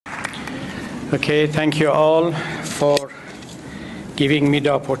Okay, thank you all for giving me the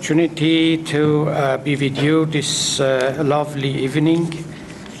opportunity to be with you this lovely evening.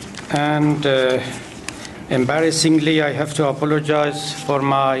 And embarrassingly, I have to apologize for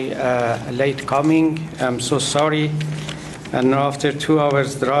my late coming. I'm so sorry. And after 2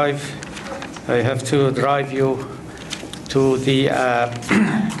 hours drive, I have to drive you to the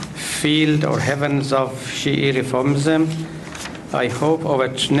field or heavens of Shi'i reformism. I hope our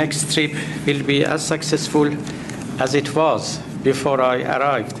next trip will be as successful as it was before I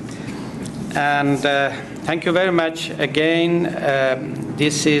arrived. And thank you very much again.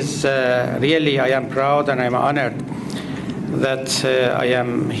 This is really, I am proud and I'm honored that I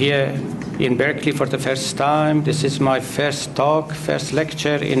am here in Berkeley for the first time. This is my first talk, first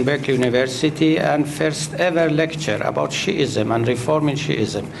lecture in Berkeley University, and first ever lecture about Shi'ism and reforming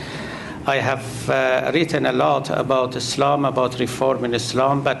Shi'ism. I have written a lot about Islam, about reform in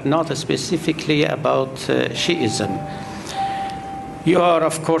Islam, but not specifically about Shi'ism. You are,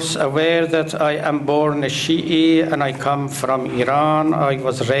 of course, aware that I am born a Shi'i and I come from Iran. I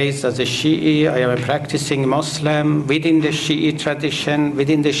was raised as a Shi'i. I am a practicing Muslim within the Shi'i tradition,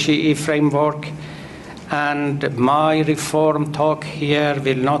 within the Shi'i framework. And my reform talk here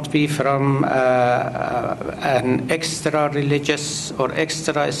will not be from an extra-religious or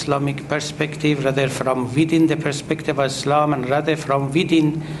extra-Islamic perspective, rather from within the perspective of Islam and rather from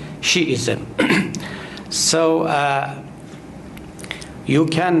within Shi'ism. So you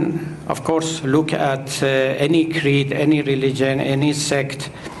can, of course, look at any creed, any religion, any sect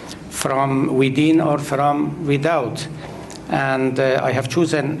from within or from without. And I have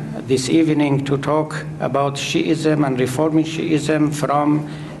chosen this evening to talk about Shi'ism and reforming Shi'ism from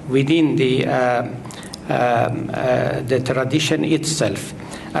within the tradition itself.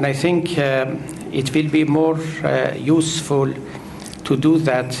 And I think it will be more useful to do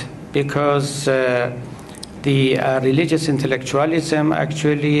that because the religious intellectualism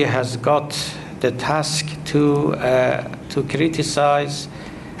actually has got the task to criticize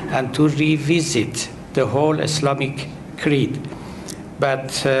and to revisit the whole Islamic creed.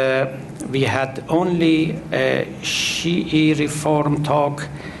 But we had only a Shi'i reform talk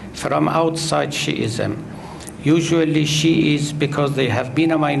from outside Shi'ism. Usually Shi'is, because they have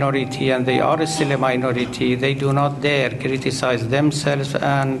been a minority and they are still a minority, they do not dare criticize themselves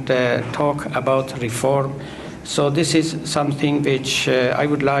and talk about reform. So this is something which I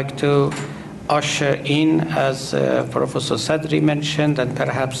would like to usher in, as Professor Sadri mentioned, and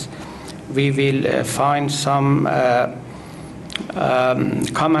perhaps we will find some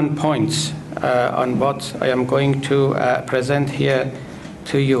common points on what I am going to present here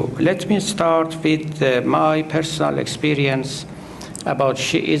to you. Let me start with my personal experience about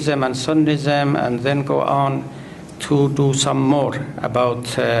Shi'ism and Sunnism, and then go on to do some more about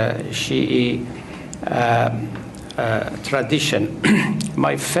Shi'i tradition.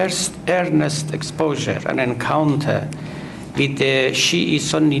 My first earnest exposure and encounter with the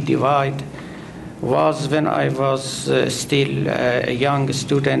Shi'i-Sunni divide was when I was still a young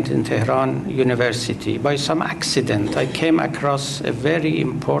student in Tehran University. By some accident, I came across a very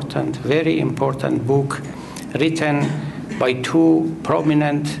important book written by two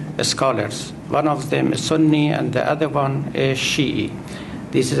prominent scholars. One of them a Sunni and the other one a Shi'i.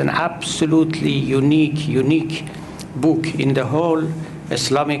 This is an absolutely unique book in the whole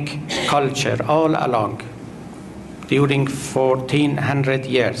Islamic culture all along during 1400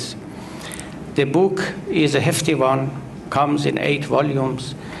 years. The book is a hefty one, comes in 8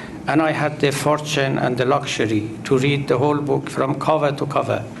 volumes, and I had the fortune and the luxury to read the whole book from cover to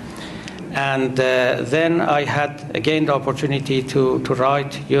cover. And then I had again the opportunity to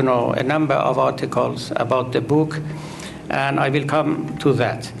write, a number of articles about the book, and I will come to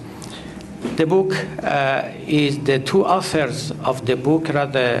that. The book is the two authors of the book,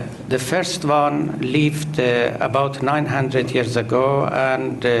 rather, the first one lived about 900 years ago,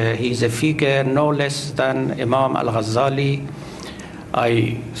 and he is a figure no less than Imam al-Ghazali.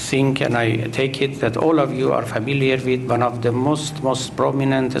 I think and I take it that all of you are familiar with one of the most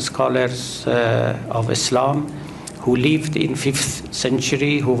prominent scholars of Islam, who lived in 5th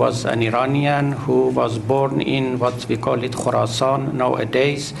century, who was an Iranian, who was born in what we call it Khorasan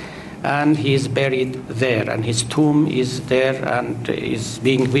nowadays. And he is buried there, and his tomb is there and is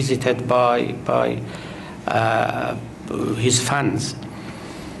being visited by his fans.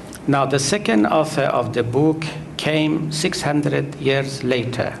 Now, the second author of the book came 600 years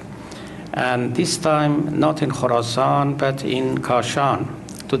later, and this time not in Khorasan but in Kashan,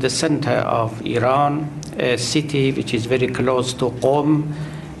 to the center of Iran, a city which is very close to Qom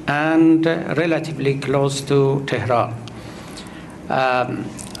and relatively close to Tehran.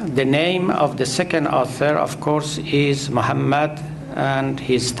 The name of the second author, of course, is Muhammad, and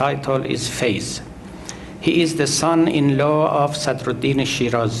his title is Faiz. He is the son-in-law of Sadruddin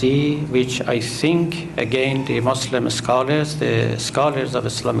Shirazi, which I think, again, the Muslim scholars, the scholars of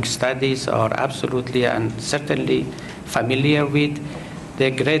Islamic studies are absolutely and certainly familiar with. The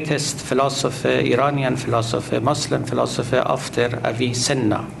greatest philosopher, Iranian philosopher, Muslim philosopher after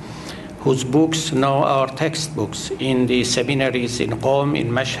Avicenna, whose books now are textbooks in the seminaries in Qom, in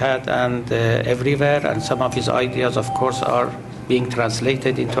Mashhad, and everywhere. And some of his ideas, of course, are being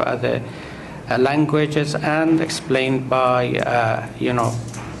translated into other languages and explained by,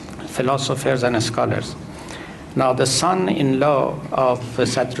 philosophers and scholars. Now, the son-in-law of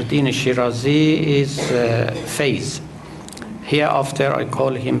Sadruddin Shirazi is Faiz. Hereafter, I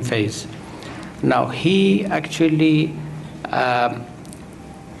call him Faiz. Now, he actually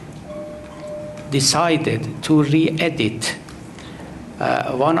decided to re-edit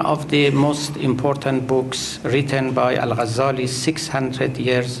one of the most important books written by Al-Ghazali 600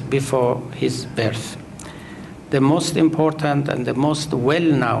 years before his birth. The most important and the most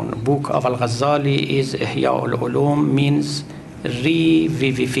well-known book of Al-Ghazali is Ihya al-Ulum, means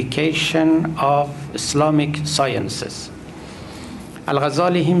revivification of Islamic sciences.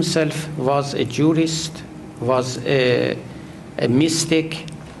 Al-Ghazali himself was a jurist, was a mystic,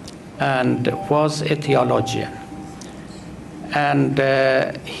 and was a theologian. And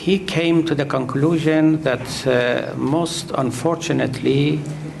he came to the conclusion that most unfortunately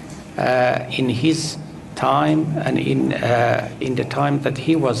in his time and in the time that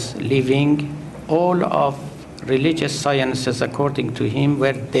he was living, all of religious sciences, according to him,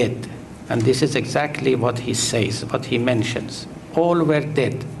 were dead. And this is exactly what he says, what he mentions. All were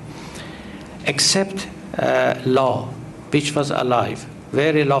dead, except law, which was alive,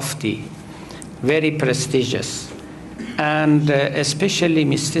 very lofty, very prestigious, and especially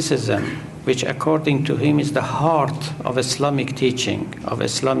mysticism, which according to him is the heart of Islamic teaching, of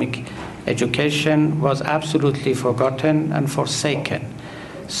Islamic education, was absolutely forgotten and forsaken.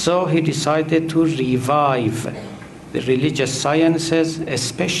 So he decided to revive the religious sciences,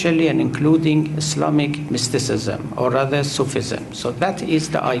 especially and including Islamic mysticism, or rather Sufism. So that is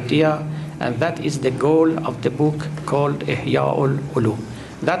the idea, and that is the goal of the book called Ihya al-Ulum.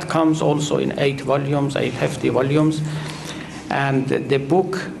 That comes also in 8 volumes, 8 hefty volumes. And the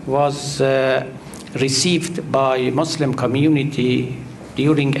book was received by Muslim community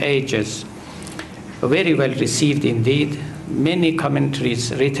during ages, very well received indeed. Many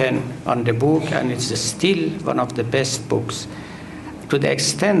commentaries written on the book, and it's still one of the best books, to the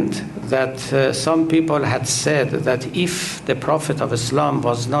extent that some people had said that if the Prophet of Islam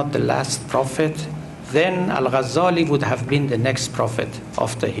was not the last prophet, then Al-Ghazali would have been the next prophet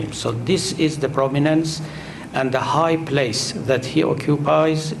after him. So this is the prominence and the high place that he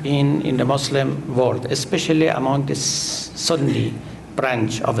occupies in the Muslim world, especially among the Sunni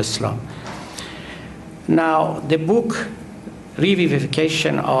branch of Islam. Now, the book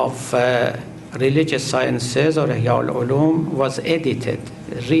Revivification of Religious Sciences, or Ihya al-Ulum, was edited,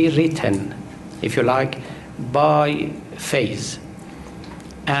 rewritten, if you like, by Faiz.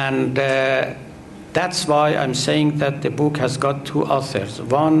 And that's why I'm saying that the book has got 2 authors,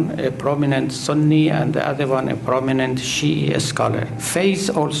 one a prominent Sunni and the other one a prominent Shi'i scholar. Faiz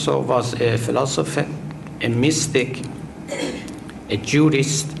also was a philosopher, a mystic, a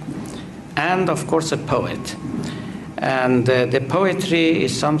jurist, and of course a poet. And the poetry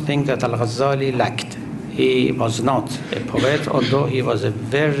is something that Al-Ghazali lacked. He was not a poet, although he was a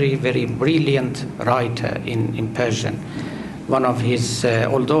very, very brilliant writer in Persian. One of his,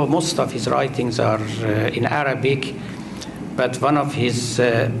 although most of his writings are in Arabic, but one of his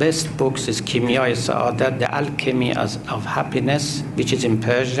best books is Kimya-i Sa'adat, The Alchemy of Happiness, which is in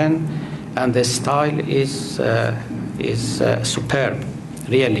Persian, and the style is superb,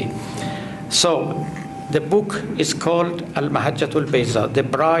 really. So the book is called Al-Mahajjatul Bayza, The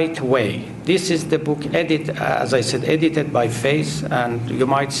Bright Way. This is the book as I said, edited by Faiz, and you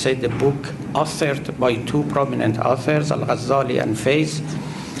might say the book authored by 2 prominent authors, Al-Ghazali and Faiz.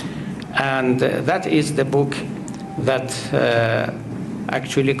 And that is the book that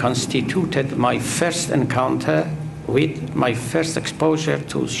actually constituted my first encounter with, my first exposure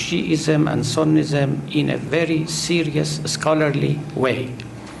to Shi'ism and Sunnism in a very serious scholarly way.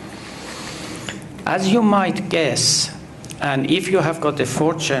 As you might guess, and if you have got the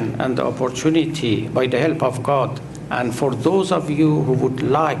fortune and the opportunity, by the help of God, and for those of you who would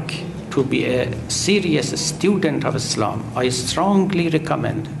like to be a serious student of Islam, I strongly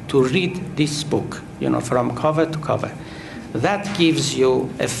recommend to read this book, from cover to cover. That gives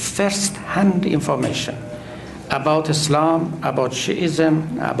you a first-hand information about Islam, about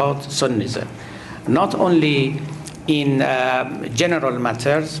Shi'ism, about Sunnism. Not only in general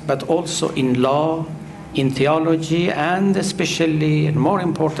matters, but also in law, in theology, and especially, and more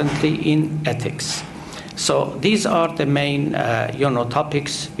importantly, in ethics. So these are the main,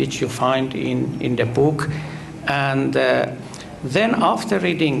 topics which you find in the book. And then after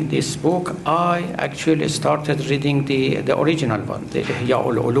reading this book, I actually started reading the original one, the Ihya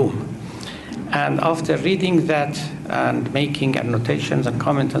ul-Ulum. And after reading that and making annotations and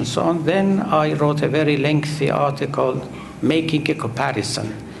comments and so on, then I wrote a very lengthy article making a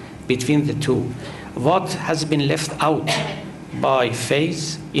comparison between the two. What has been left out by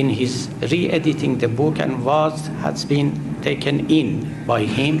Faiz in his re-editing the book and what has been taken in by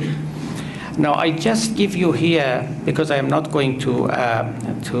him. Now, I just give you here, because I am not going to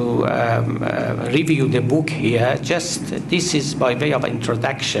review the book here, just this is by way of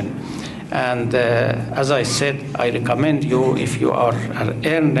introduction. And as I said, I recommend you, if you are an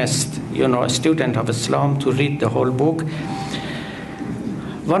earnest, a student of Islam, to read the whole book.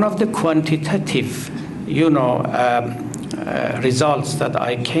 One of the quantitative, results that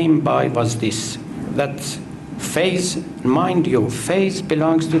I came by was this, that Faiz, mind you, Faiz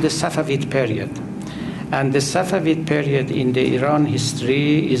belongs to the Safavid period. And the Safavid period in the Iran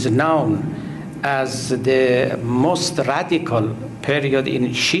history is known as the most radical period in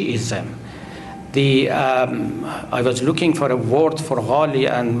Shi'ism. I was looking for a word for Ghali,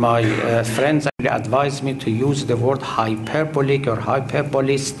 and my friends advised me to use the word hyperbolic or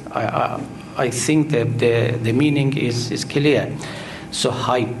hyperbolist. I think that the meaning is clear. So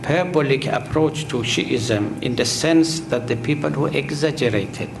hyperbolic approach to Shi'ism, in the sense that the people who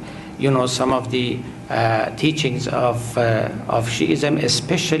exaggerated, some of the teachings of Shi'ism,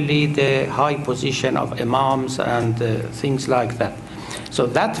 especially the high position of imams and things like that. So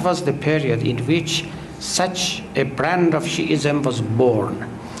that was the period in which such a brand of Shi'ism was born.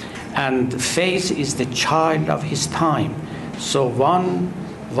 And Faiz is the child of his time. So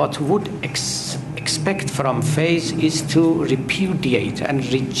what would expect from Faiz is to repudiate and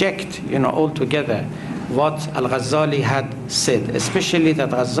reject, altogether what Al-Ghazali had said, especially that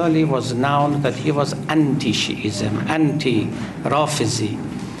Ghazali was known that he was anti-Shi'ism, anti-Rafizi.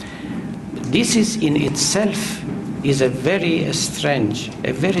 This is in itself is a very strange,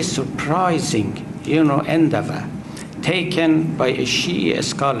 a very surprising, endeavor taken by a Shi'i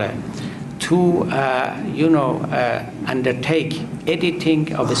scholar to, undertake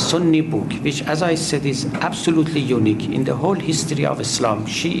editing of a Sunni book, which, as I said, is absolutely unique in the whole history of Islam,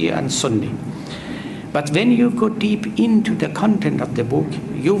 Shi'i and Sunni. But when you go deep into the content of the book,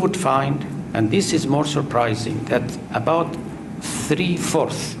 you would find, and this is more surprising, that about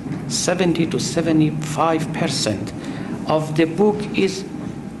 3/4, 70 to 75% of the book is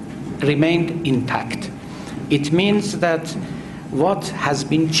remained intact. It means that what has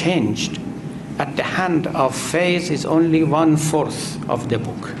been changed at the hand of Faiz is only 1/4 of the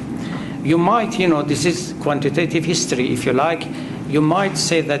book. You might, this is quantitative history, if you like, you might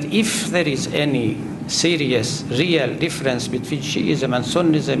say that if there is any serious, real difference between Shi'ism and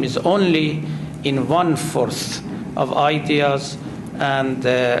Sunnism is only in 1/4 of ideas and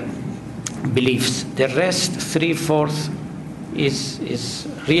beliefs. The rest, 3/4, is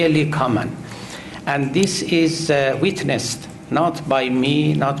really common. And this is witnessed not by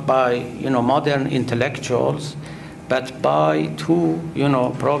me, not by modern intellectuals, but by two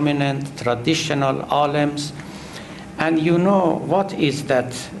prominent traditional alems. And what is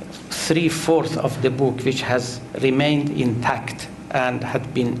that 3/4 of the book which has remained intact and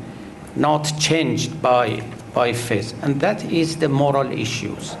had been not changed by Faiz, and that is the moral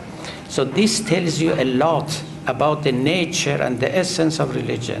issues. So this tells you a lot about the nature and the essence of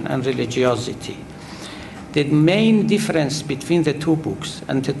religion and religiosity. The main difference between the two books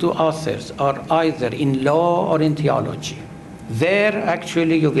and the two authors are either in law or in theology. There,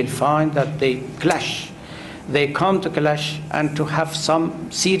 actually, you will find that they clash. They come to clash and to have some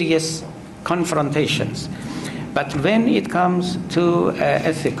serious confrontations. But when it comes to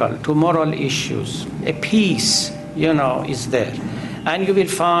ethical, to moral issues, a peace, is there. And you will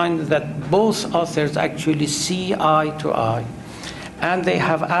find that both authors actually see eye to eye. And they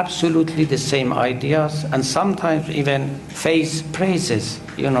have absolutely the same ideas. And sometimes even Faiz praises,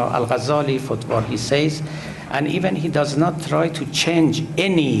 Al-Ghazali for what he says. And even he does not try to change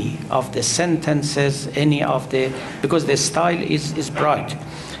any of the sentences, because the style is bright.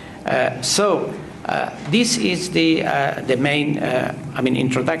 This is the main,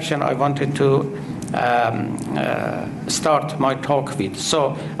 introduction I wanted to start my talk with.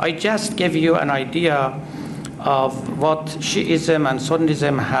 So I just gave you an idea of what Shi'ism and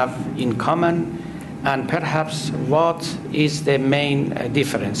Sunnism have in common, and perhaps what is the main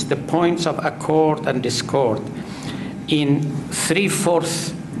difference, the points of accord and discord. In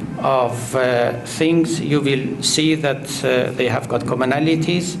 3/4 of things, you will see that they have got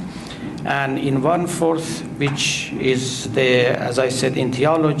commonalities, and in 1/4, which is as I said, in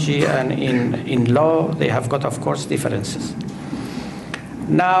theology and in law, they have got, of course, differences.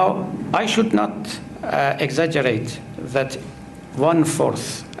 Now, I should not exaggerate that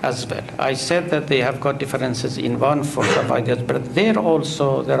 1/4 as well. I said that they have got differences in 1/4 of ideas, but there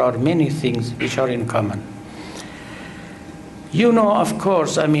are many things which are in common. You know, of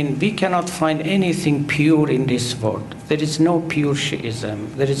course, we cannot find anything pure in this world. There is no pure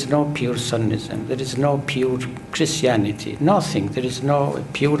Shi'ism. There is no pure Sunnism. There is no pure Christianity. Nothing. There is no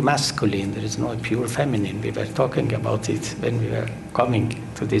pure masculine. There is no pure feminine. We were talking about it when we were coming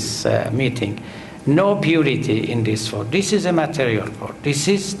to this meeting. No purity in this world. This is a material world. This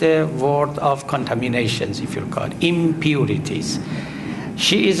is the world of contaminations, if you call it, impurities.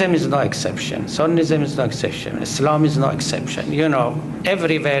 Shi'ism is no exception. Sunnism is no exception. Islam is no exception.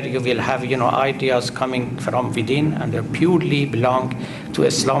 Everywhere you will have, ideas coming from within, and they purely belong to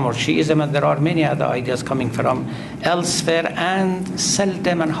Islam or Shi'ism, and there are many other ideas coming from elsewhere, and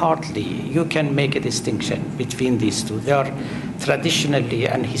seldom and hardly you can make a distinction between these two. They are traditionally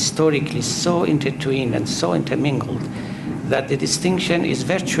and historically so intertwined and so intermingled that the distinction is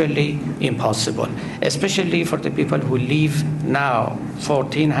virtually impossible, especially for the people who live now,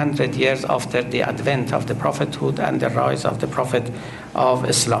 1400 years after the advent of the prophethood and the rise of the Prophet of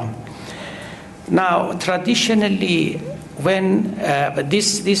Islam. Now, traditionally, when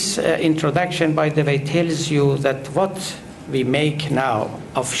this introduction, by the way, tells you that what we make now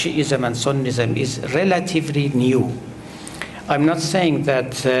of Shi'ism and Sunnism is relatively new. I'm not saying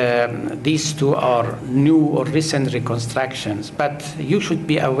that these two are new or recent reconstructions, but you should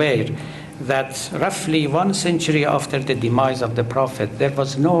be aware that roughly 1 century after the demise of the Prophet, there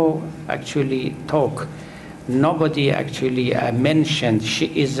was no actually talk. Nobody actually mentioned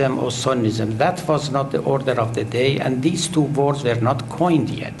Shi'ism or Sunnism. That was not the order of the day, and these two words were not coined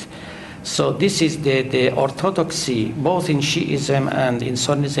yet. So this is the orthodoxy, both in Shi'ism and in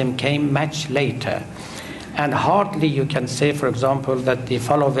Sunnism, came much later. And hardly you can say, for example, that the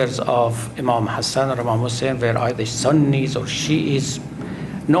followers of Imam Hassan or Imam Hussein were either Sunnis or Shi'is.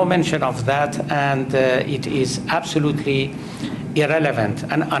 No mention of that, and it is absolutely irrelevant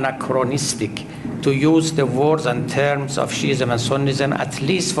and anachronistic to use the words and terms of Shi'ism and Sunnism, at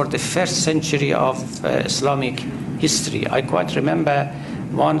least for the 1st century of Islamic history. I quite remember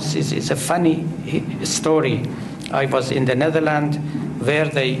once, it's a funny story. I was in the Netherlands where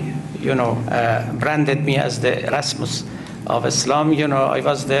they branded me as the Erasmus of Islam. I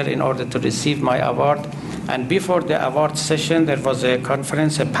was there in order to receive my award. And before the award session, there was a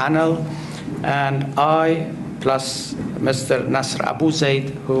conference, a panel, and I, plus Mr. Nasr Abu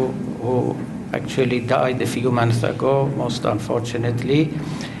Zaid, who actually died a few months ago, most unfortunately,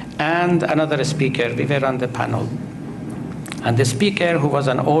 and another speaker, we were on the panel. And the speaker, who was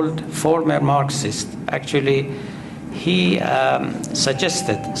an old former Marxist, actually, he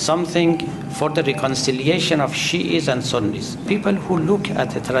suggested something for the reconciliation of Shi'is and Sunnis. People who look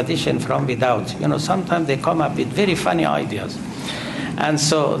at the tradition from without, sometimes they come up with very funny ideas. And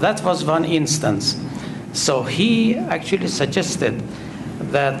so that was one instance. So he actually suggested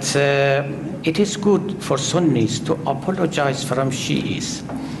that it is good for Sunnis to apologize from Shi'is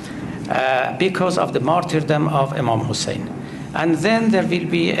because of the martyrdom of Imam Hussein. And then there will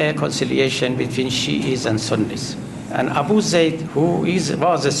be a conciliation between Shi'is and Sunnis. And Abu Zaid, who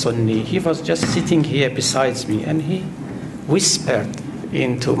was a Sunni, he was just sitting here beside me, and he whispered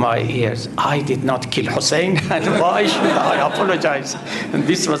into my ears, "I did not kill Hussein, and why should I apologize?" And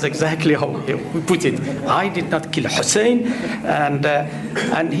this was exactly how he put it. "I did not kill Hussein,"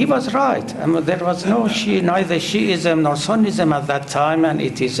 and he was right. There was neither Shi'ism nor Sunnism at that time, and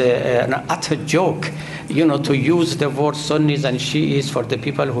it is an utter joke, to use the word Sunnis and Shi'is for the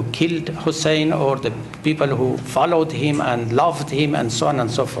people who killed Hussein or the people who followed him and loved him and so on and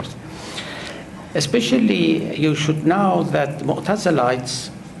so forth. Especially, you should know that Mu'tazilites,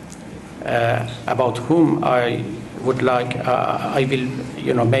 about whom I would like, I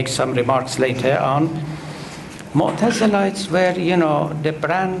will, make some remarks later on. Mu'tazilites were, the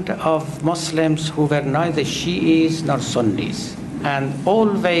brand of Muslims who were neither Shi'is nor Sunnis. And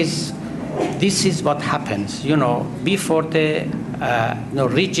always, this is what happens, before the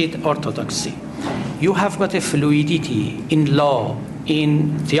rigid orthodoxy. You have got a fluidity in law,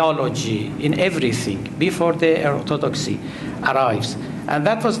 in theology, in everything, before the orthodoxy arrives. And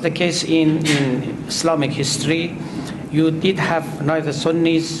that was the case in Islamic history. you did have neither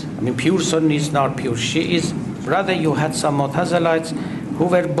Sunnis, I mean pure Sunnis, nor pure Shi'is. Rather, you had some Mu'tazilites who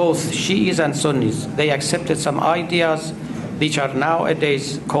were both Shi'is and Sunnis. They accepted some ideas which are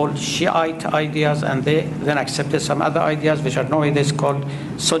nowadays called Shiite ideas, and they then accepted some other ideas which are nowadays called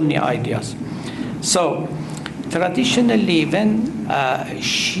Sunni ideas. So, traditionally, when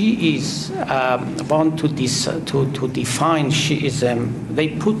Shi'is want to define Shi'ism, they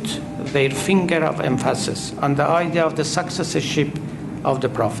put their finger of emphasis on the idea of the successorship of the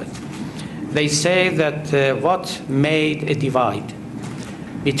Prophet. They say that what made a divide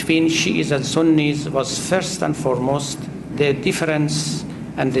between Shi'is and Sunnis was first and foremost the difference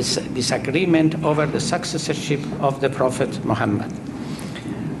and this disagreement over the successorship of the Prophet Muhammad.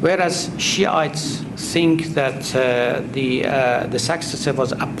 Whereas Shiites think that the successor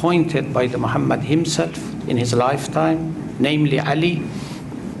was appointed by the Muhammad himself in his lifetime, namely Ali.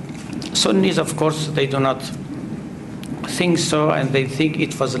 Sunnis, of course, they do not think so, and they think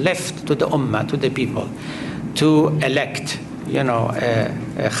it was left to the Ummah, to the people, to elect,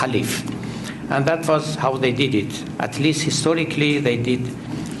 a Khalif. And that was how they did it. At least historically,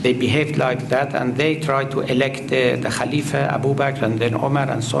 they behaved like that, and they tried to elect the Khalifa, Abu Bakr, and then Umar,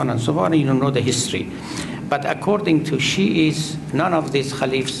 and so on and so on. You know the history. But according to Shi'is, none of these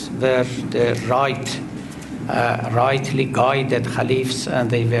Khalifs were the rightly guided Khalifs, and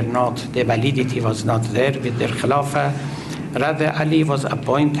they were not, the validity was not there with their Khilafah. Rather, Ali was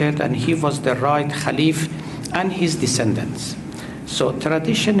appointed, and he was the right Khalif and his descendants. So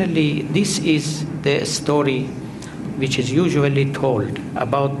traditionally, this is the story which is usually told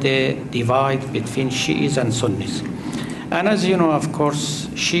about the divide between Shi'is and Sunnis. And as you know, of course,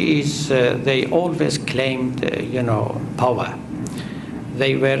 Shi'is, they always claimed, power.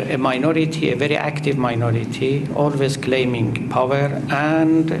 They were a minority, a very active minority, always claiming power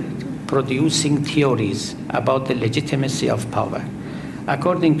and producing theories about the legitimacy of power.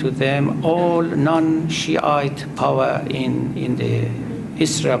 According to them, all non-Shiite power in the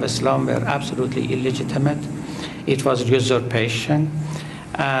history of Islam were absolutely illegitimate. It was usurpation,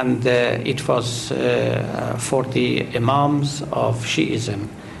 and it was for the Imams of Shi'ism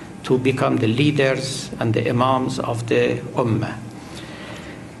to become the leaders and the Imams of the Ummah.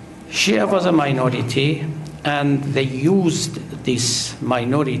 Shia was a minority, and they used this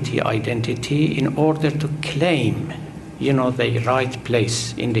minority identity in order to claim their right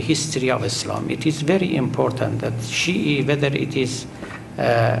place in the history of Islam. It is very important that Shi'i, whether it is,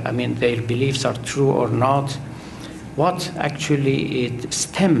 their beliefs are true or not, what actually it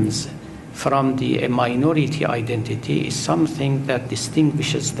stems from the minority identity is something that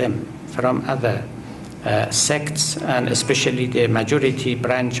distinguishes them from other sects, and especially the majority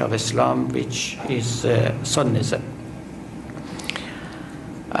branch of Islam, which is Sunnism.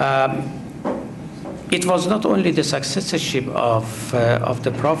 It was not only the successorship of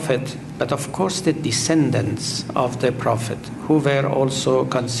the Prophet, but of course the descendants of the Prophet, who were also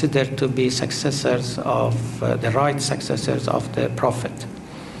considered to be successors of the right successors of the Prophet.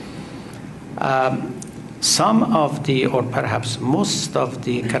 Some of the, or perhaps most of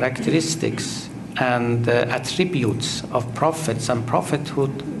the characteristics and attributes of prophets and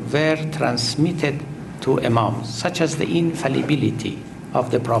prophethood were transmitted to Imams, such as the infallibility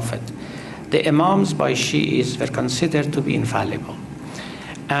of the Prophet. The Imams by Shi'is were considered to be infallible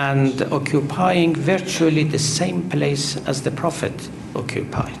and occupying virtually the same place as the Prophet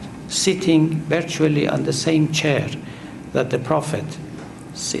occupied, sitting virtually on the same chair that the Prophet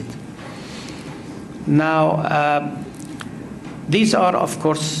sit. Now, these are, of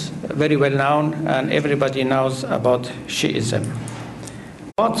course, very well known, and everybody knows about Shi'ism.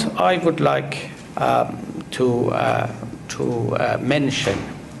 What I would like to mention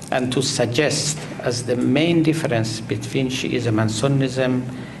and to suggest as the main difference between Shi'ism and Sunnism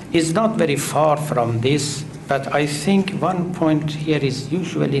is not very far from this, but I think one point here is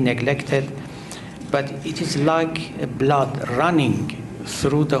usually neglected, but it is like blood running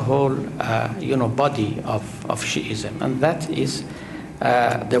through the whole body of Shi'ism, and that is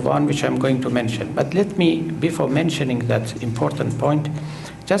the one which I'm going to mention. But let me, before mentioning that important point,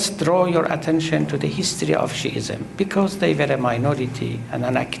 just draw your attention to the history of Shi'ism, because they were a minority, and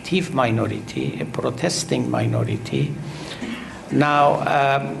an active minority, a protesting minority. Now,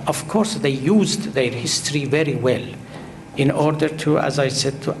 of course, they used their history very well in order to, as I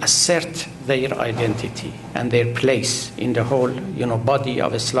said, to assert their identity and their place in the whole, body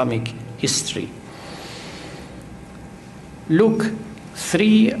of Islamic history. Look,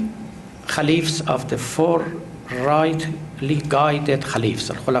 3 Khalifs of the 4 rightly guided Khalifs,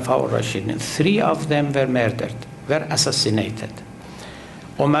 Al-Khulafa al-Rashidin, 3 of them were murdered, were assassinated.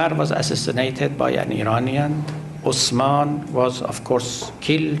 Umar was assassinated by an Iranian, Osman was, of course,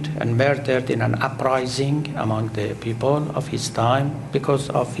 killed and murdered in an uprising among the people of his time because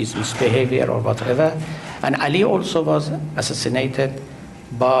of his misbehavior or whatever. And Ali also was assassinated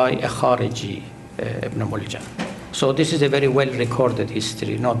by a Khariji, Ibn Muljam. So this is a very well recorded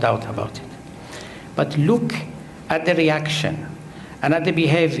history, no doubt about it. But look at the reaction and at the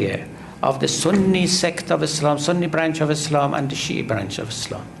behavior of the Sunni sect of Islam, Sunni branch of Islam, and the Shi'i branch of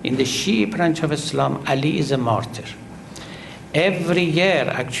Islam. In the Shi'i branch of Islam, Ali is a martyr. Every year,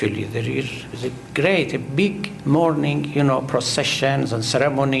 actually, there is a big mourning, processions and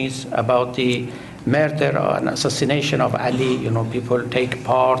ceremonies about the murder and assassination of Ali. People take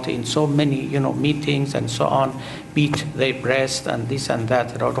part in so many, meetings and so on, beat their breast and this and that.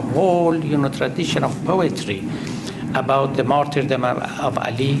 There are a whole, tradition of poetry about the martyrdom of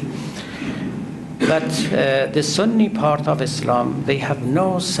Ali. But the Sunni part of Islam, they have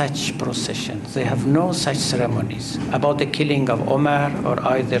no such processions, they have no such ceremonies about the killing of Omar or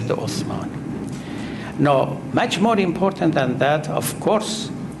either the Uthman. No, much more important than that, of course,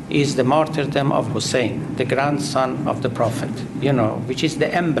 is the martyrdom of Hussein, the grandson of the Prophet, which is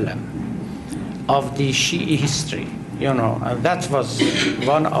the emblem of the Shi'i history, and that was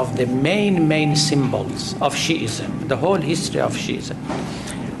one of the main symbols of Shi'ism, the whole history of Shi'ism.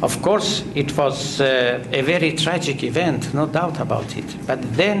 Of course, it was a very tragic event, no doubt about it. But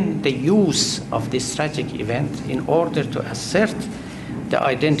then the use of this tragic event in order to assert the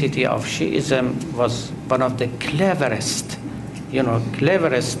identity of Shi'ism was one of the cleverest,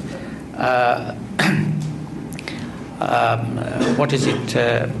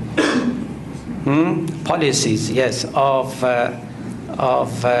 policies, yes, of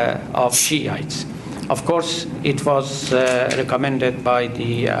Shiites. Of course, it was recommended by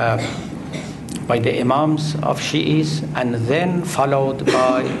the Imams of Shi'is, and then followed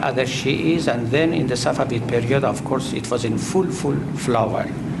by other Shi'is, and then in the Safavid period, of course, it was in full flower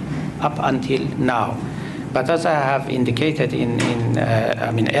up until now. But as I have indicated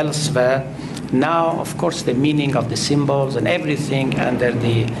elsewhere, now, of course, the meaning of the symbols and everything under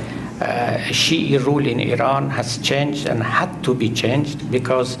the Shi'i rule in Iran has changed and had to be changed,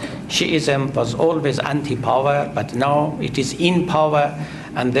 because Shi'ism was always anti-power, but now it is in power,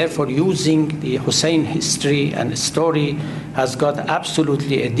 and therefore using the Hussein history and story has got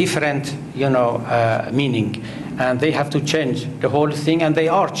absolutely a different, meaning. And they have to change the whole thing, and they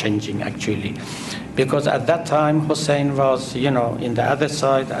are changing actually. Because at that time, Hussein was, in the other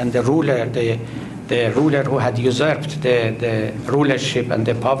side, and the ruler, the ruler who had usurped the rulership and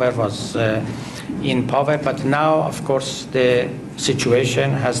the power was in power. But now, of course, the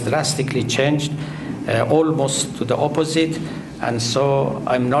situation has drastically changed, almost to the opposite. And so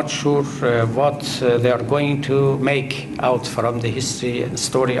I'm not sure what they are going to make out from the history and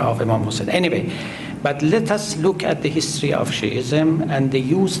story of Imam Hussein. Anyway, but let us look at the history of Shi'ism and the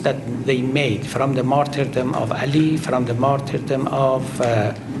use that they made from the martyrdom of Ali, from the martyrdom of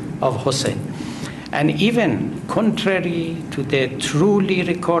Hussein. And even contrary to the truly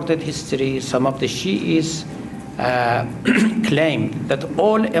recorded history, some of the Shi'is claimed that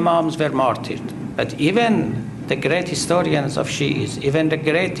all Imams were martyred. But even the great historians of Shi'is, even the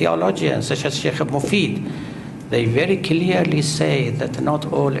great theologians such as Sheikh Mufid, they very clearly say that not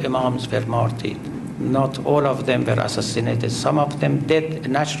all Imams were martyred. Not all of them were assassinated. Some of them died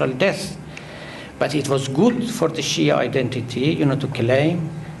natural death. But it was good for the Shia identity, to claim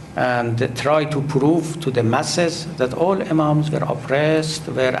and try to prove to the masses that all Imams were oppressed,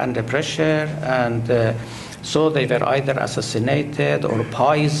 were under pressure, and so they were either assassinated or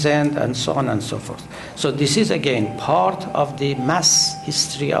poisoned, and so on and so forth. So this is again part of the mass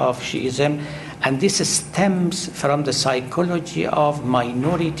history of Shi'ism, and this stems from the psychology of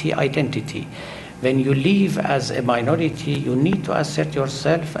minority identity. When you live as a minority, you need to assert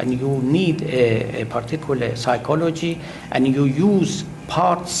yourself, and you need a particular psychology, and you use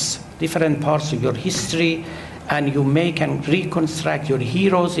different parts of your history, and you make and reconstruct your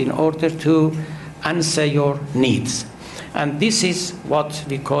heroes in order to answer your needs. And this is what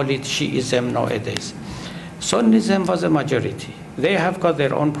we call it Shi'ism nowadays. Sunnism was a majority. They have got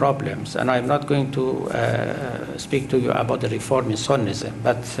their own problems, and I'm not going to speak to you about the reform in Sunnism,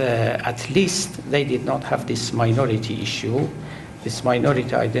 but at least they did not have this minority issue, this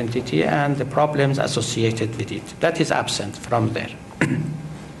minority identity, and the problems associated with it. That is absent from there.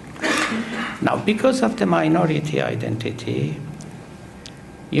 Now, because of the minority identity,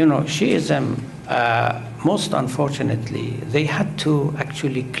 Shi'ism, most unfortunately, they had to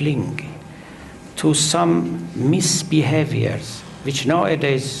actually cling to some misbehaviors, which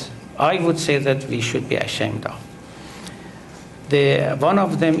nowadays I would say that we should be ashamed of. One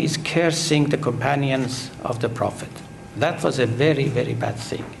of them is cursing the companions of the Prophet. That was a very, very bad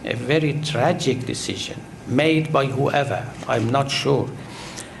thing, a very tragic decision made by whoever, I'm not sure.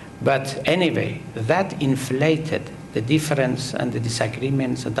 But anyway, that inflated the difference and the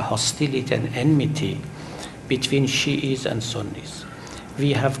disagreements and the hostility and enmity between Shi'is and Sunnis.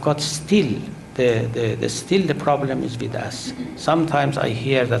 We have got still the problem is with us. Sometimes I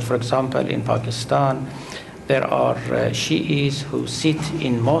hear that, for example, in Pakistan, there are Shi'is who sit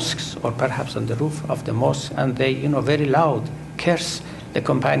in mosques or perhaps on the roof of the mosque, and they, very loud curse the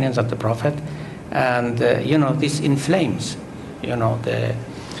companions of the Prophet, and this inflames,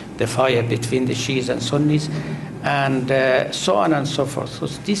 the fire between the Shi'is and Sunnis, and so on and so forth. So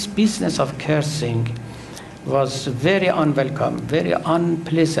this business of cursing was very unwelcome, very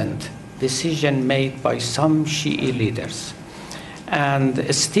unpleasant decision made by some Shi'i leaders.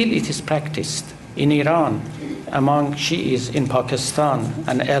 And still it is practiced in Iran, among Shi'is in Pakistan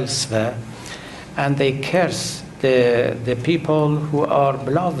and elsewhere, and they curse the people who are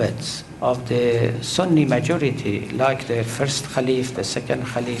beloveds of the Sunni majority, like the first Khalif, the second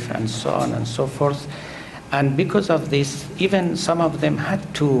Khalif, and so on and so forth. And because of this, even some of them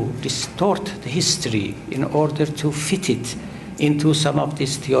had to distort the history in order to fit it into some of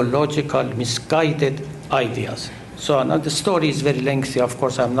these theological misguided ideas. So now the story is very lengthy, of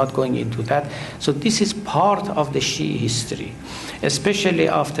course, I'm not going into that. So this is part of the Shi'i history, especially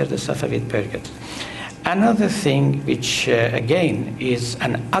after the Safavid period. Another thing which, again, is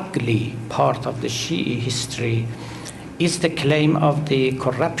an ugly part of the Shi'i history is the claim of the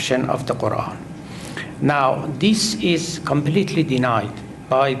corruption of the Quran. Now, this is completely denied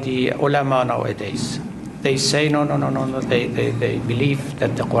by the ulama nowadays. They say, no. They believe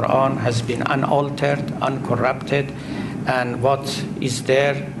that the Quran has been unaltered, uncorrupted, and what is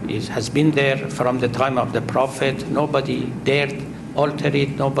there has been there from the time of the Prophet. Nobody dared alter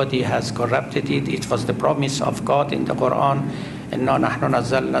it, nobody has corrupted it. It was the promise of God in the Quran. إِنَّا نَحْنُ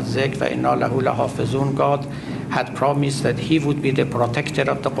نَزَّلْنَا الذِّكْرَ وَإِنَّا لَهُ لَحَافِظُونَ. God had promised that He would be the protector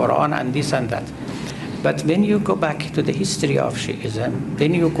of the Quran and this and that. But when you go back to the history of Shi'ism,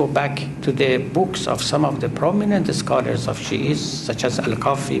 then you go back to the books of some of the prominent scholars of Shi'is, such as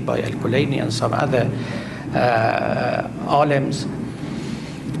Al-Kafi by Al-Kulayni and some other alims,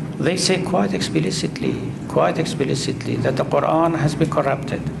 they say quite explicitly that the Quran has been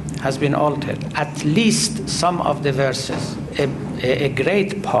corrupted, has been altered. At least some of the verses, a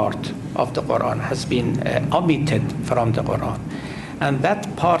great part of the Quran has been omitted from the Quran. And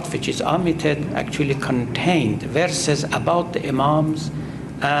that part which is omitted actually contained verses about the Imams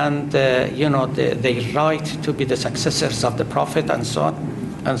and their right to be the successors of the Prophet and so on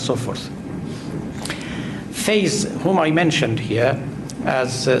and so forth. Faiz, whom I mentioned here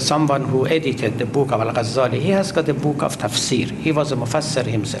as someone who edited the book of Al-Ghazali, he has got a book of tafsir. He was a mufassir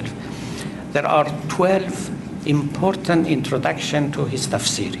himself. There are 12 important introductions to his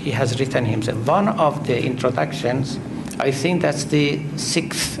tafsir. He has written himself. One of the introductions, I think that's the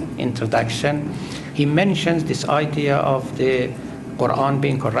 6th introduction, he mentions this idea of the Quran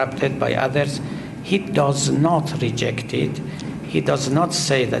being corrupted by others. He does not reject it. He does not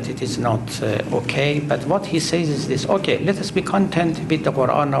say that it is not okay, but what he says is this: okay, let us be content with the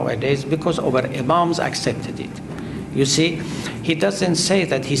Quran nowadays because our Imams accepted it. You see, he doesn't say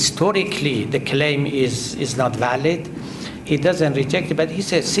that historically the claim is not valid. He doesn't reject it, but he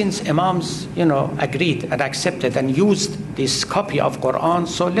says since Imams, agreed and accepted and used this copy of Quran,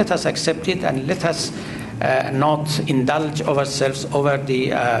 so let us accept it and let us not indulge ourselves over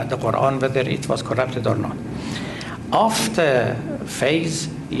the Quran, whether it was corrupted or not. After Faiz,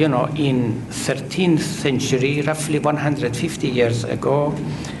 in 13th century, roughly 150 years ago,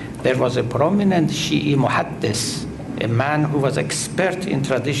 there was a prominent Shi'i muhaddis, a man who was expert in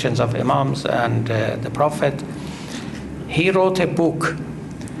traditions of Imams and the Prophet. He wrote a book.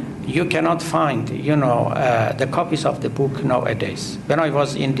 You cannot find, the copies of the book nowadays. When I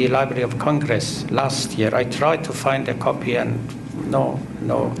was in the Library of Congress last year, I tried to find a copy and no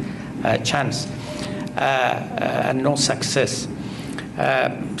chance and no success.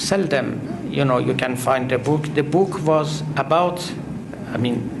 Seldom, you can find a book. The book was about,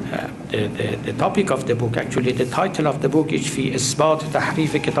 the topic of the book, actually, the title of the book is في إثبات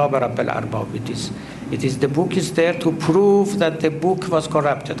تحريف كتاب رب الأرباب. It is the book is there to prove that the book was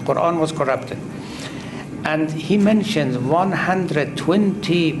corrupted, Quran was corrupted. And he mentions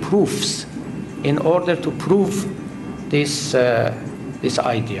 120 proofs in order to prove this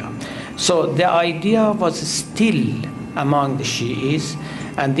idea. So the idea was still among the Shi'is,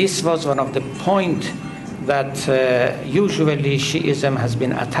 and this was one of the points that usually Shi'ism has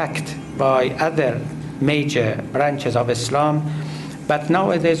been attacked by other major branches of Islam. But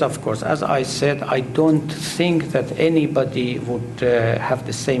nowadays, of course, as I said, I don't think that anybody would have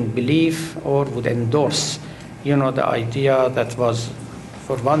the same belief or would endorse, the idea that was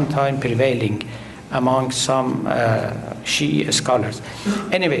for one time prevailing among some Shi'i scholars.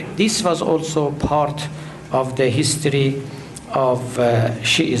 Anyway, this was also part of the history of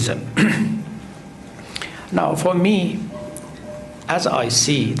Shi'ism. Now, for me, as I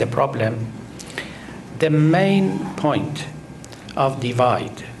see the problem, the main point of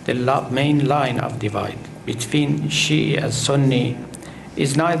divide, the main line of divide between Shi'i and Sunni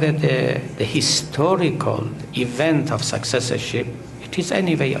is neither the historical event of successorship. It is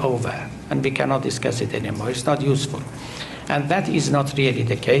anyway over, and we cannot discuss it anymore. It's not useful. And that is not really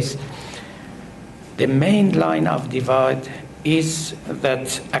the case. The main line of divide is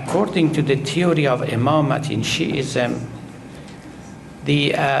that according to the theory of Imamat in Shi'ism,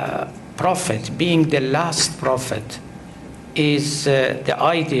 the prophet being the last prophet is the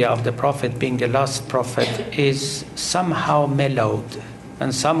idea of the prophet being the last prophet is somehow mellowed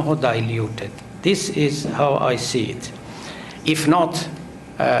and somehow diluted. This is how I see it, if not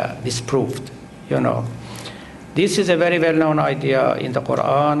disproved. This is a very well-known idea in the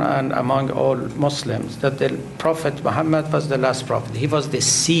Quran and among all Muslims, that the Prophet Muhammad was the last prophet. He was the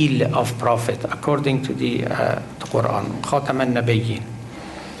seal of prophet according to the Quran, Khatam al-Nabiyyin.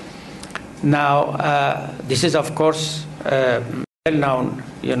 Now, this is of course well-known,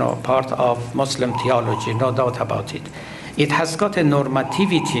 part of Muslim theology, no doubt about it. It has got a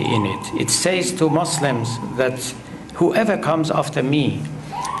normativity in it. It says to Muslims that whoever comes after me,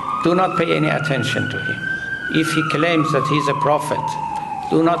 do not pay any attention to him. If he claims that he is a prophet,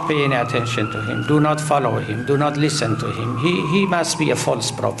 do not pay any attention to him. Do not follow him. Do not listen to him. He must be a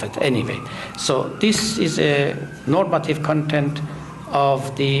false prophet anyway. So this is a normative content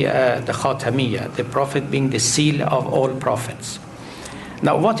of the Khatamiyya, the prophet being the seal of all prophets.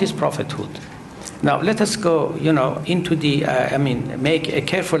 Now, what is prophethood? Now, let us go, into the, make a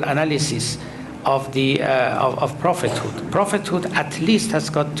careful analysis of the of prophethood. Prophethood at least has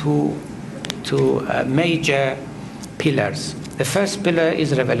got two major pillars. The first pillar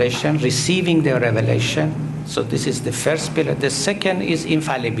is revelation, receiving the revelation. So this is the first pillar. The second is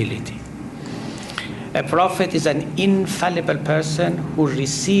infallibility. A prophet is an infallible person who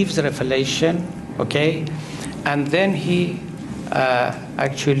receives revelation, okay, and then he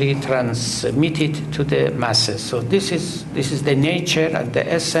actually transmit it to the masses. So this is the nature and the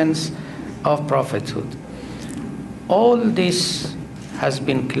essence of prophethood. All this has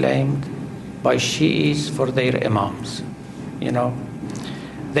been claimed by Shi'is for their imams.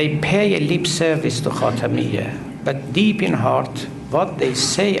 They pay a lip service to Khatamiyya, but deep in heart, what they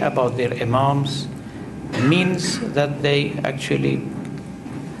say about their imams means that they actually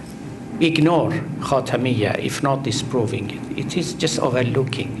ignore Khatamiyya, if not disproving it. It is just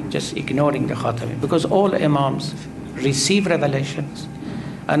overlooking, just ignoring the Khatamiyya, because all imams receive revelations,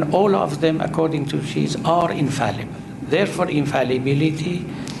 and all of them, according to Shi'is, are infallible. Therefore, infallibility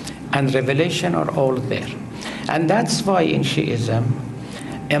and revelation are all there. And that's why in Shi'ism,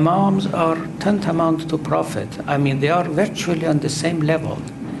 imams are tantamount to prophet. They are virtually on the same level.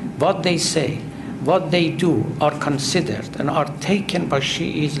 What they say, what they do are considered and are taken by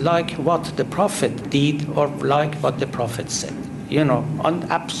Shi'is like what the prophet did or like what the prophet said.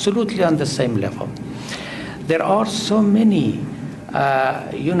 Absolutely on the same level. There are so many,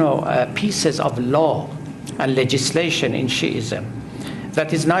 pieces of law and legislation in Shi'ism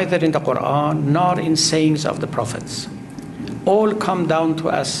that is neither in the Quran nor in sayings of the prophets. All come down to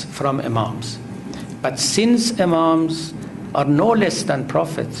us from imams. But since imams are no less than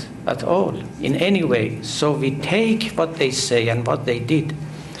prophets at all, in any way, so we take what they say and what they did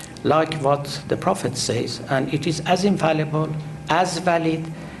like what the prophet says, and it is as infallible, as valid,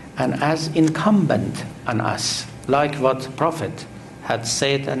 and as incumbent on us, like what prophet had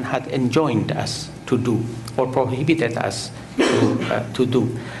said and had enjoined us to do or prohibited us to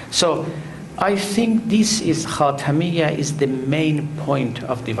do. So I think this is Khatamiyya is the main point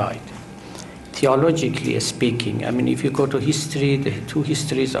of divide. Theologically speaking, if you go to history, the two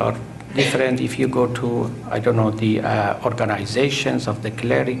histories are different. If you go to, the organizations of the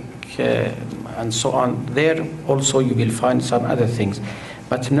cleric and so on, there also you will find some other things.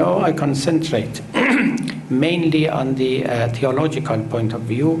 But now I concentrate mainly on the theological point of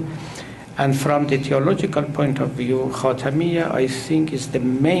view. And from the theological point of view, Khatamiyya, I think, is the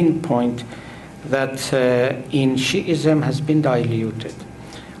main point that in Shi'ism has been diluted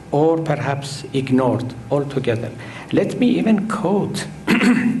or perhaps ignored altogether. Let me even quote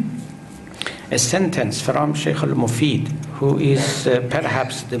a sentence from Sheikh al-Mufid, who is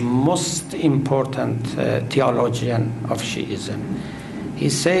perhaps the most important theologian of Shi'ism. He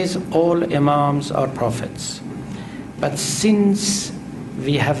says all Imams are prophets. But since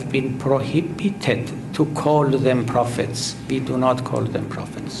we have been prohibited to call them prophets, we do not call them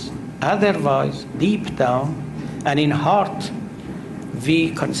prophets. Otherwise, deep down and in heart, we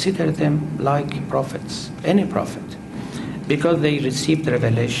consider them like prophets, any prophet, because they received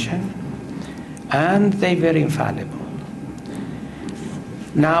revelation and they were infallible.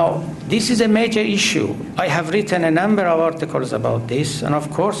 Now, this is a major issue. I have written a number of articles about this, and of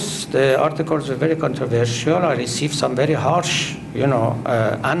course, the articles were very controversial. I received some very harsh,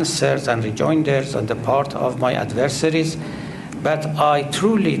 answers and rejoinders on the part of my adversaries. But I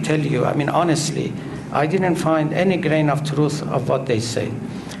truly tell you, honestly, I didn't find any grain of truth of what they say.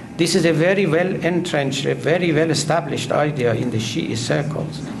 This is a very well-entrenched, a very well-established idea in the Shi'i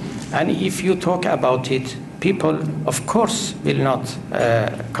circles. And if you talk about it, people, of course, will not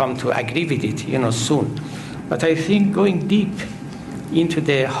come to agree with it, soon. But I think going deep into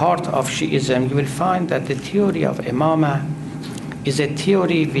the heart of Shi'ism, you will find that the theory of Imamah is a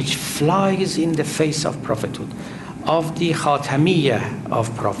theory which flies in the face of prophethood, of the Khatamiyyah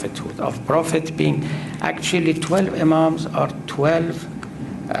of prophethood, of prophet being actually 12 Imams or 12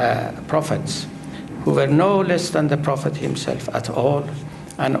 prophets who were no less than the Prophet himself at all.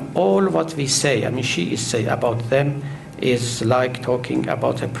 And all what we say, Shi'is say about them is like talking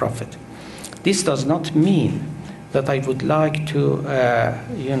about a prophet. This does not mean that I would like to,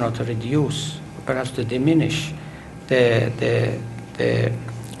 to reduce, perhaps to diminish the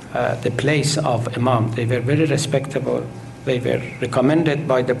place of Imam. They were very respectable. They were recommended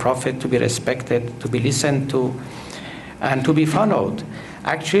by the Prophet to be respected, to be listened to, and to be followed.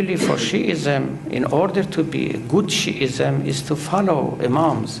 Actually, for Shi'ism, in order to be a good Shi'ism, is to follow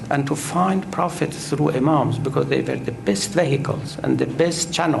Imams and to find Prophet through Imams, because they were the best vehicles and the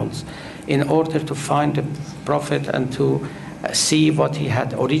best channels in order to find the Prophet and to see what he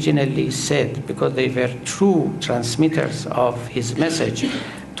had originally said, because they were true transmitters of his message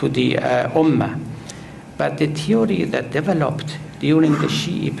to the Ummah. But the theory that developed during the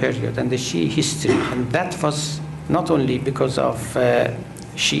Shi'i period and the Shi'i history, and that was not only because of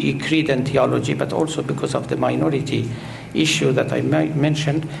Shi'i creed and theology, but also because of the minority issue that I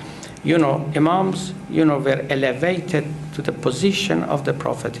mentioned, Imams, were elevated to the position of the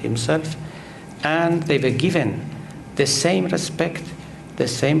Prophet himself, and they were given the same respect, the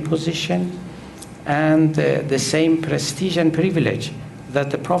same position, and the same prestige and privilege that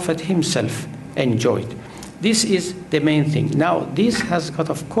the Prophet himself enjoyed. This is the main thing. Now, this has got,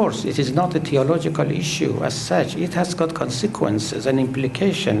 of course, it is not a theological issue as such. It has got consequences and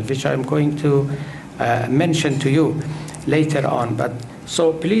implications, which I'm going to mention to you later on. But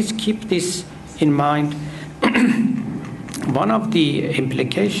so please keep this in mind. One of the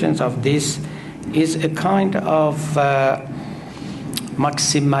implications of this is a kind of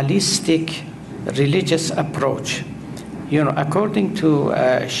maximalistic religious approach. According to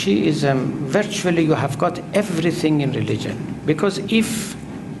Shi'ism, virtually you have got everything in religion. Because if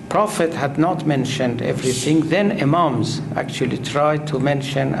Prophet had not mentioned everything, then Imams actually tried to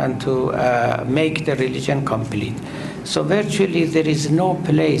mention and to make the religion complete. So virtually there is no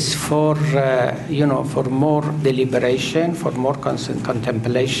place for, for more deliberation, for more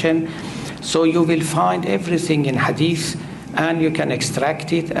contemplation. So you will find everything in Hadith, and you can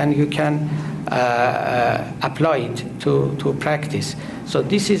extract it, and you can apply it to practice. So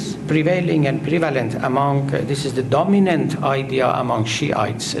this is prevailing and prevalent among, this is the dominant idea among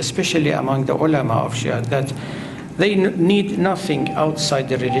Shiites, especially among the ulama of Shia, that they need nothing outside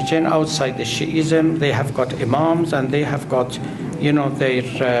the religion, outside the Shi'ism. They have got Imams, and they have got,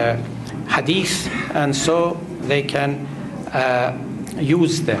 their Hadith, and so they can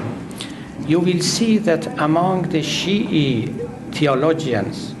use them. You will see that among the Shi'i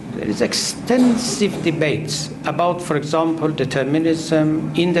theologians, there is extensive debates about, for example,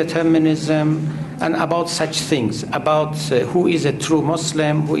 determinism, indeterminism, and about such things, about who is a true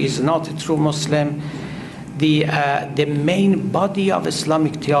Muslim, who is not a true Muslim. The main body of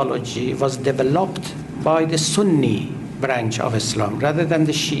Islamic theology was developed by the Sunni branch of Islam rather than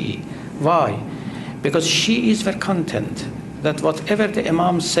the Shi'i. Why? Because Shi'is were content that whatever the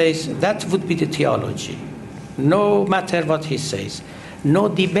Imam says, that would be the theology, no matter what he says. No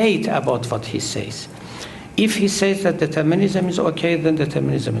debate about what he says. If he says that determinism is okay, then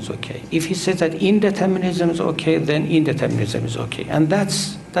determinism is okay. If he says that indeterminism is okay, then indeterminism is okay. And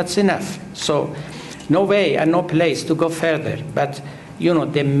that's enough. So no way and no place to go further. But,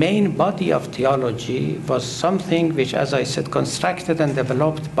 the main body of theology was something which, as I said, constructed and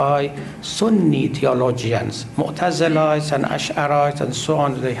developed by Sunni theologians, Mu'tazilites and Ash'arites and so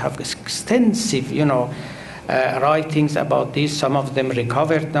on. They have extensive, writings about this. Some of them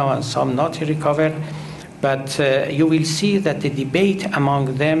recovered now and some not recovered. But you will see that the debate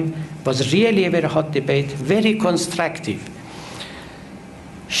among them was really a very hot debate, very constructive.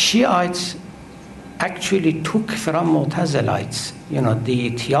 Shiites actually took from Mu'tazilites. The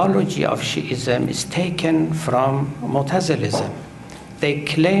theology of Shi'ism is taken from Mu'tazilism. They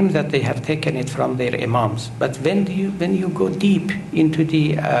claim that they have taken it from their imams. But when you go deep into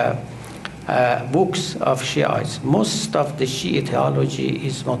the books of Shiites, most of the Shi'i theology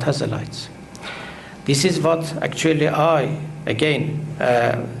is Mu'tazilites. This is what actually I, again,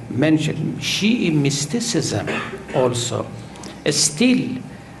 mentioned. Shi'i mysticism also. Still,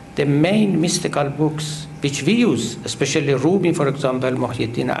 the main mystical books which we use, especially Rumi, for example,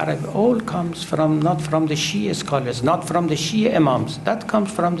 Muhyiddin Arabi, all comes from, not from the Shia scholars, not from the Shia imams. That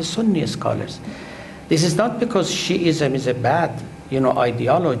comes from the Sunni scholars. This is not because Shi'ism is a bad,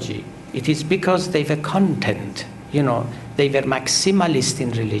 ideology. It is because they were content, they were maximalist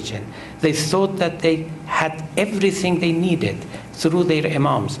in religion. They thought that they had everything they needed through their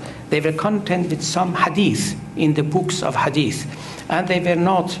imams. They were content with some hadith in the books of hadith. And they were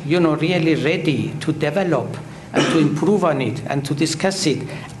not, really ready to develop and to improve on it and to discuss it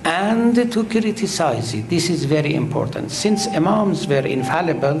and to criticize it. This is very important. Since imams were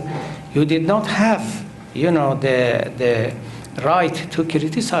infallible, you did not have, the right to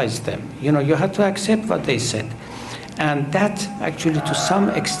criticize them. You had to accept what they said. And that actually, to some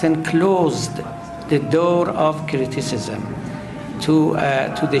extent, closed the door of criticism to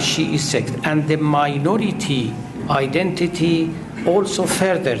the Shi'i sect. And the minority identity also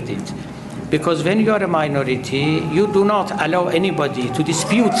furthered it. Because when you are a minority, you do not allow anybody to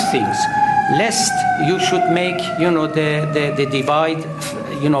dispute things, lest you should make, the divide,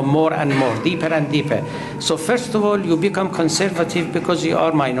 more and more, deeper and deeper. So first of all, you become conservative because you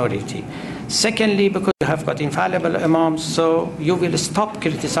are minority. Secondly, because you have got infallible imams, so you will stop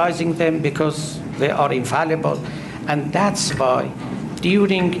criticizing them because they are infallible. And that's why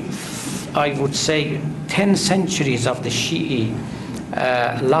during, I would say, 10 centuries of the Shi'i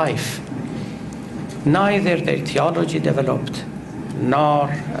life, neither their theology developed nor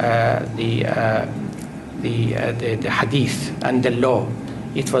the hadith and the law.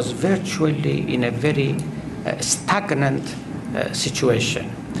 It was virtually in a very stagnant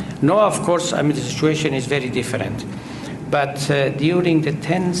situation. Now, of course, the situation is very different. But during the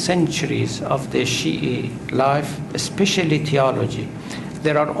 10 centuries of the Shi'i life, especially theology,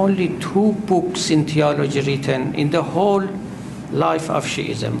 there are only 2 books in theology written in the whole life of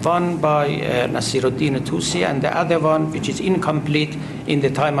Shi'ism. One by Nasiruddin Tusi and the other one, which is incomplete, in the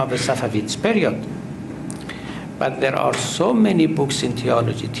time of the Safavids period. But there are so many books in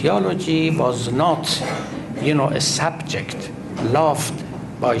theology. Theology was not, a subject loved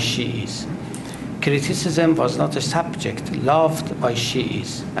by Shi'is. Criticism was not a subject loved by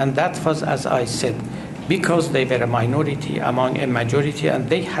Shi'is. And that was, as I said, because they were a minority among a majority, and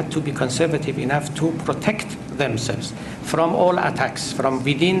they had to be conservative enough to protect themselves from all attacks, from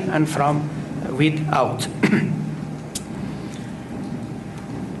within and from without.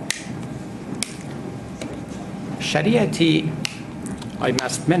 Shariati, I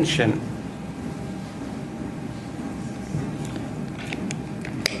must mention,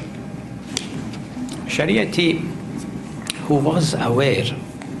 Shariati, who was aware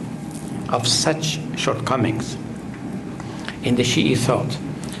of such shortcomings in the Shi'i thought,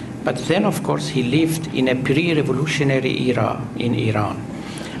 but then, of course, he lived in a pre-revolutionary era in Iran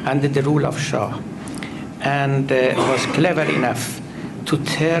under the rule of Shah, and was clever enough to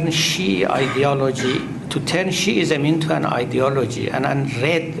turn Shi'i ideology, to turn Shi'ism into an ideology, an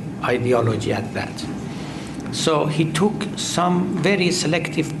unread ideology at that. So he took some very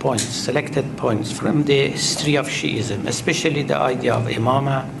selected points from the history of Shi'ism, especially the idea of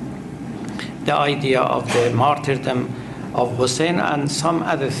Imama, the idea of the martyrdom of Hussein, and some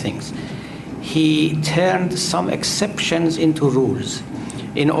other things. He turned some exceptions into rules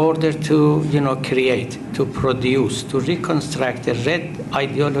in order to, create, to produce, to reconstruct a red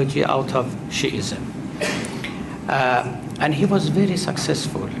ideology out of Shi'ism. And he was very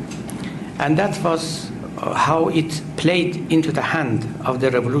successful. And that was how it played into the hand of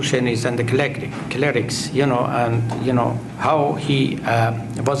the revolutionaries and the clerics, how he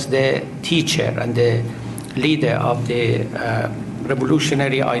was the teacher and the leader of the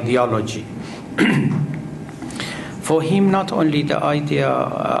revolutionary ideology. For him, not only the idea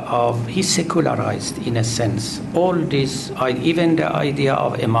of, he secularized in a sense, all this, even the idea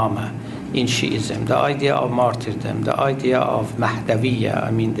of imama in Shi'ism, the idea of martyrdom, the idea of Mahdawiyya,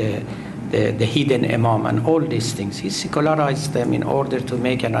 I mean the hidden imam and all these things. He secularized them in order to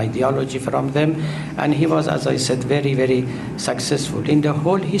make an ideology from them, and he was, as I said, very, very successful. In the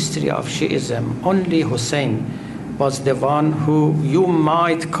whole history of Shi'ism, only Hussein was the one who you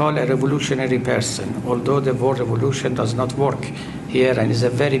might call a revolutionary person, although the word revolution does not work here and is a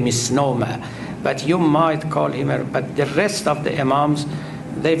very misnomer. But you might call him, but the rest of the imams,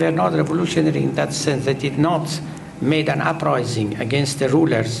 they were not revolutionary in that sense. They did not made an uprising against the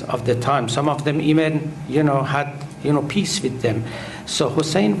rulers of the time. Some of them even, had, peace with them. So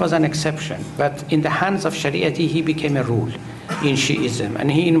Hussein was an exception. But in the hands of Shariati, he became a rule in Shi'ism. And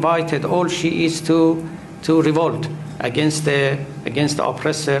he invited all Shi'is to revolt against the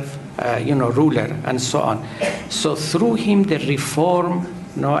oppressive, ruler and so on. So through him, the reform,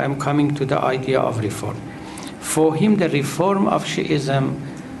 now I'm coming to the idea of reform. For him, the reform of Shi'ism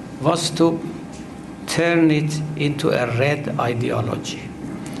was to turn it into a red ideology.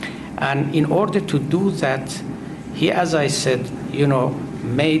 And in order to do that, he, as I said,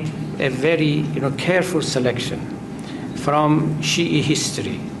 made a very, careful selection from Shi'i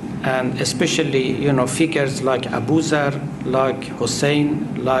history, and especially, figures like Abu Zar, like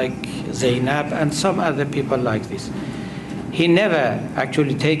Hussein, like Zainab, and some other people like this. He never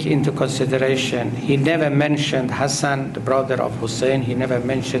actually take into consideration, he never mentioned Hassan, the brother of Hussein, he never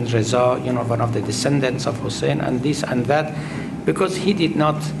mentioned Reza, one of the descendants of Hussein, and this and that, because he did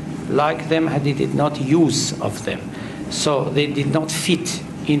not like them and he did not use of them. So they did not fit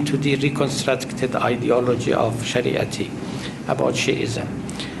into the reconstructed ideology of Shariati about Shi'ism.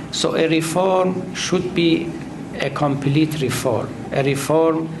 So a reform should be a complete reform. A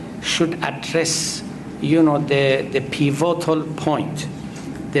reform should address the pivotal point,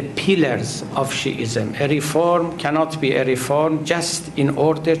 the pillars of Shi'ism. A reform cannot be a reform just in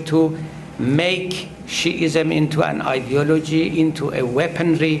order to make Shi'ism into an ideology, into a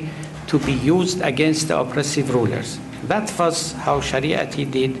weaponry to be used against the oppressive rulers. That was how Shariati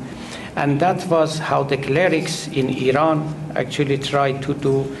did, and that was how the clerics in Iran actually tried to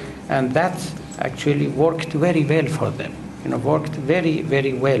do, and that actually worked very well for them, worked very,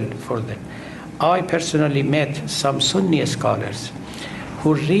 very well for them. I personally met some Sunni scholars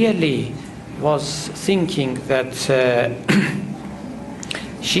who really was thinking that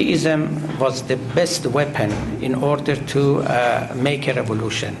Shi'ism was the best weapon in order to make a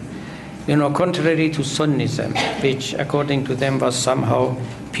revolution. Contrary to Sunnism, which according to them was somehow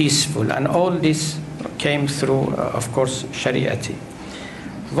peaceful. And all this came through, of course, Shariati.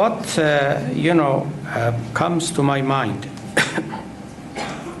 What, comes to my mind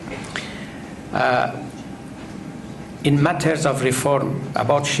in matters of reform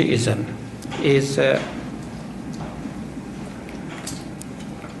about Shi'ism is,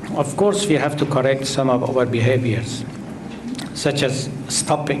 of course, we have to correct some of our behaviors, such as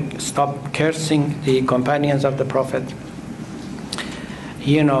stop cursing the companions of the Prophet,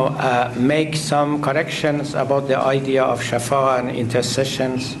 make some corrections about the idea of shafa and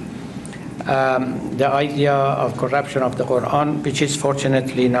intercessions, the idea of corruption of the Quran, which is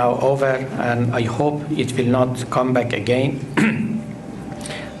fortunately now over, and I hope it will not come back again,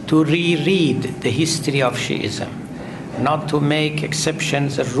 to reread the history of Shi'ism, not to make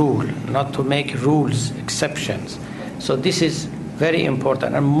exceptions a rule, not to make rules exceptions. So this is very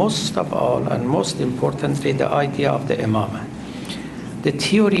important, and most of all, and most importantly, the idea of the imama. The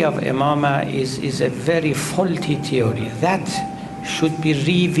theory of imama is a very faulty theory. That should be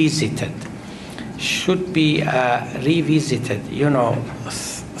revisited,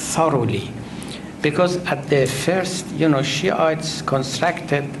 thoroughly. Because at the first, Shiites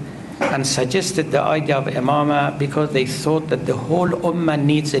constructed and suggested the idea of imama because they thought that the whole ummah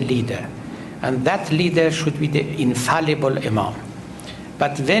needs a leader. And that leader should be the infallible imam.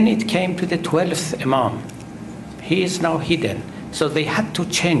 But when it came to the 12th imam, he is now hidden. So they had to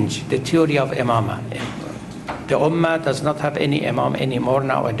change the theory of imama. The ummah does not have any imam anymore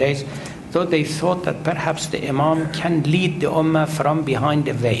nowadays, though they thought that perhaps the imam can lead the ummah from behind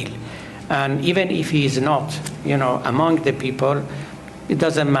the veil. And even if he is not, among the people, it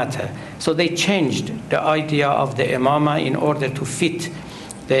doesn't matter. So they changed the idea of the imama in order to fit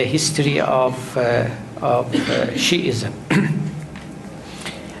the history of Shi'ism.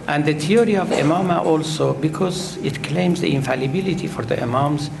 And the theory of imama also, because it claims the infallibility for the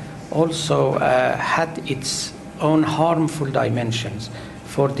imams, also had its own harmful dimensions.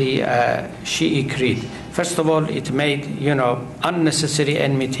 for the Shi'i creed. First of all, it made, unnecessary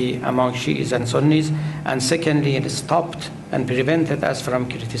enmity among Shi'is and Sunnis, and secondly, it stopped and prevented us from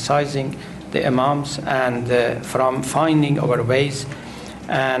criticizing the Imams and from finding our ways,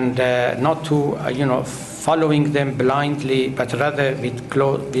 and not to, following them blindly, but rather with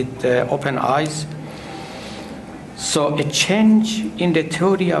open eyes. So a change in the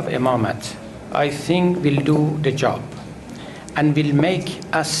theory of Imamat, I think, will do the job and will make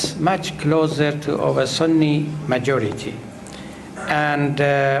us much closer to our Sunni majority. And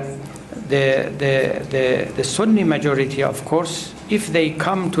the Sunni majority, of course, if they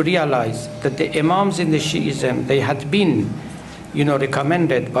come to realize that the Imams in the Shi'ism, they had been,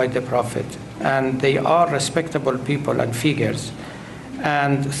 recommended by the Prophet, and they are respectable people and figures,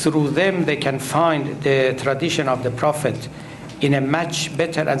 and through them they can find the tradition of the Prophet in a much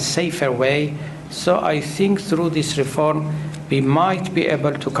better and safer way. So I think through this reform we might be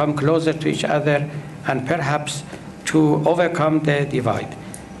able to come closer to each other and perhaps to overcome the divide.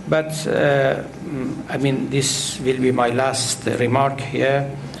 But this will be my last remark here.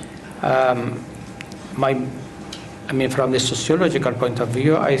 From the sociological point of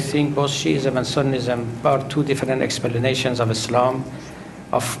view, I think both Shi'ism and Sunnism are two different explanations of Islam.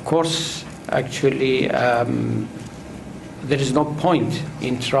 Of course, actually, there is no point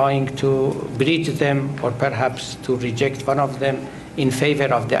in trying to bridge them or perhaps to reject one of them in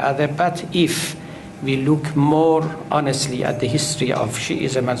favor of the other. But if we look more honestly at the history of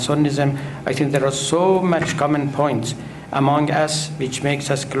Shi'ism and Sunnism, I think there are so much common points among us which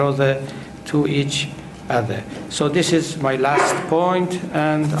makes us closer to each other. So this is my last point,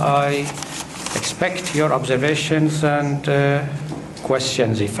 and I expect your observations and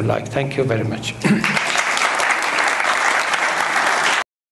questions if you like. Thank you very much.